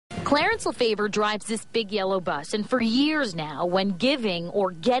Clarence Lefevre drives this big yellow bus, and for years now, when giving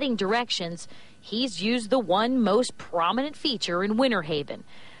or getting directions, he's used the one most prominent feature in Winter Haven.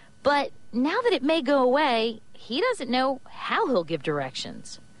 But now that it may go away, he doesn't know how he'll give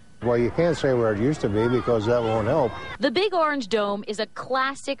directions. Well, you can't say where it used to be because that won't help. The Big Orange Dome is a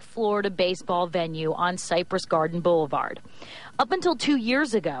classic Florida baseball venue on Cypress Garden Boulevard. Up until 2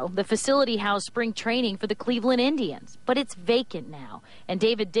 years ago, the facility housed spring training for the Cleveland Indians, but it's vacant now. And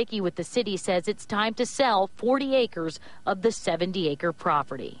David Dickey with the city says it's time to sell 40 acres of the 70-acre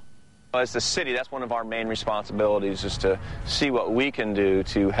property. As the city, that's one of our main responsibilities, is to see what we can do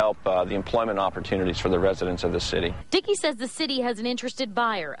to help the employment opportunities for the residents of the city. Dickey says the city has an interested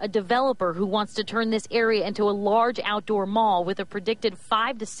buyer, a developer who wants to turn this area into a large outdoor mall with a predicted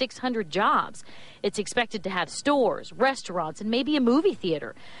 500 to 600 jobs. It's expected to have stores, restaurants, and maybe a movie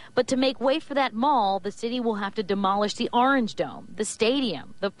theater. But to make way for that mall, the city will have to demolish the Orange Dome, the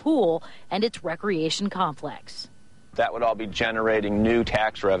stadium, the pool, and its recreation complex. That would all be generating new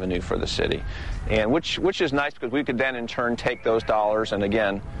tax revenue for the city, and which is nice because we could then in turn take those dollars and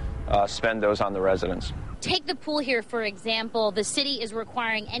again spend those on the residents. Take the pool here, for example. The city is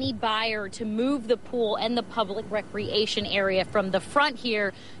requiring any buyer to move the pool and the public recreation area from the front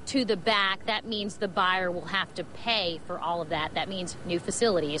here to the back. That means the buyer will have to pay for all of that. That means new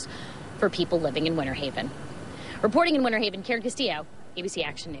facilities for people living in Winter Haven. Reporting in Winter Haven, Karen Castillo, ABC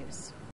Action News.